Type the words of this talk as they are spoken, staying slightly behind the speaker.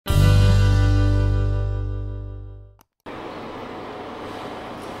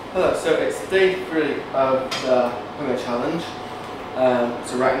Hello, so it's day 3 of the Hunger Challenge.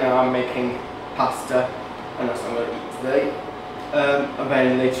 So right now I'm making pasta and that's what I'm going to eat today. And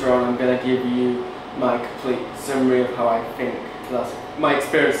then later on I'm going to give you my complete summary of how I think my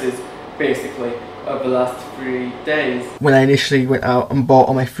experiences basically of the last 3 days. When I initially went out and bought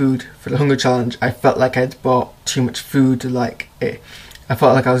all my food for the Hunger Challenge, I felt like I'd bought too much food. I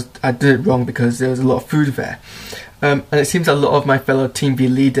felt like I did it wrong because there was a lot of food there. And it seems a lot of my fellow Team V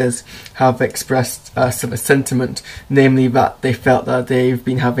leaders have expressed some sentiment, namely that they felt that they've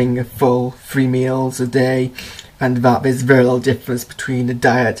been having a full 3 meals a day and that there's very little difference between the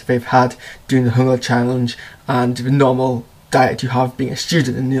diet they've had during the Hunger Challenge and the normal diet you have being a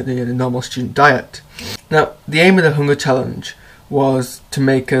student in the normal student diet. Now, the aim of the Hunger Challenge was to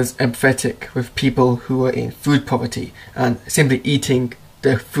make us empathetic with people who are in food poverty, and simply eating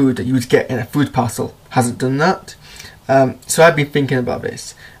the food that you would get in a food parcel hasn't done that. So I've been thinking about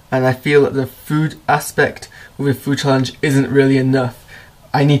this, and I feel that the food aspect of the food challenge isn't really enough.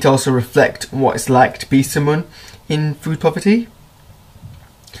 I need to also reflect on what it's like to be someone in food poverty.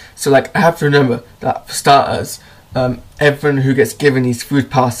 So I have to remember that for starters, everyone who gets given these food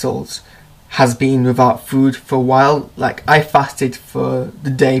parcels has been without food for a while. I fasted for the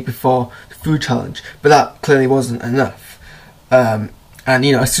day before the food challenge, but that clearly wasn't enough. And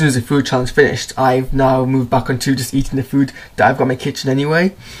as soon as the food challenge finished, I've now moved back onto just eating the food that I've got in my kitchen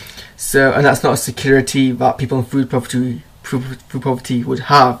anyway. And that's not a security that people in food poverty would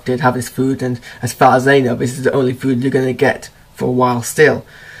have. They'd have this food, and as far as they know, this is the only food you're going to get for a while still.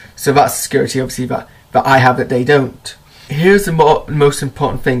 So that's security, obviously, that I have that they don't. Here's the most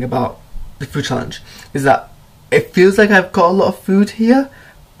important thing about the food challenge, is that it feels like I've got a lot of food here,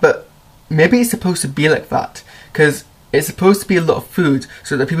 but maybe it's supposed to be like that, because it's supposed to be a lot of food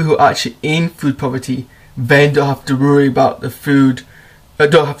so that people who are actually in food poverty then don't have to worry about the food,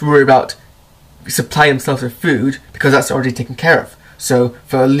 don't have to worry about supplying themselves with food, because that's already taken care of. So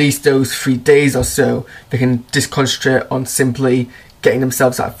for at least those 3 days or so, they can just concentrate on simply getting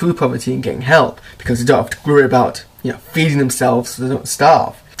themselves out of food poverty and getting help, because they don't have to worry about feeding themselves so they don't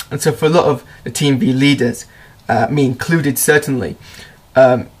starve. And so for a lot of the Team V leaders, me included certainly,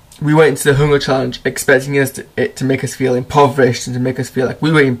 we went into the Hunger Challenge expecting it to make us feel impoverished and to make us feel like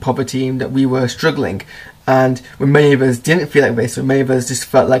we were in poverty and that we were struggling. And when many of us didn't feel like this, when many of us just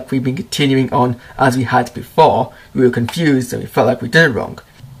felt like we'd been continuing on as we had before, we were confused and we felt like we did it wrong.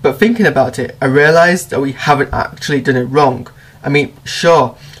 But thinking about it, I realised that we haven't actually done it wrong. I mean,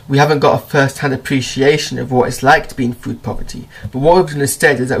 sure, we haven't got a first-hand appreciation of what it's like to be in food poverty, but what we've done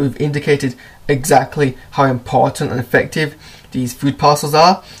instead is that we've indicated exactly how important and effective these food parcels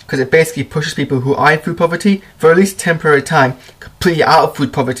are, because it basically pushes people who are in food poverty for at least temporary time completely out of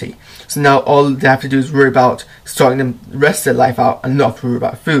food poverty. So now all they have to do is worry about sorting the rest of their life out and not have to worry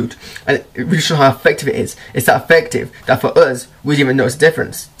about food. And it really shows how effective it is. It's that effective that for us, we didn't even notice the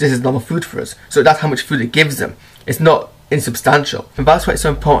difference. This is normal food for us. So that's how much food it gives them. It's not insubstantial. And that's why it's so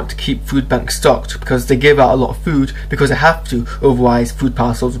important to keep food banks stocked, because they give out a lot of food because they have to, otherwise food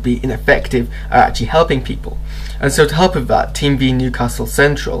parcels would be ineffective at actually helping people. And so to help with that, Team V Newcastle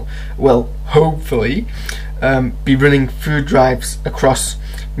Central will hopefully be running food drives across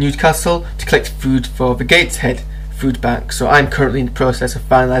Newcastle to collect food for the Gateshead food bank. So I'm currently in the process of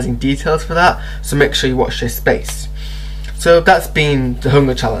finalising details for that, so make sure you watch this space. So that's been the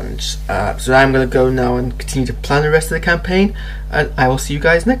Hunger Challenge. So I'm going to go now and continue to plan the rest of the campaign, and I will see you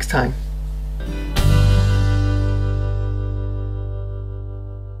guys next time.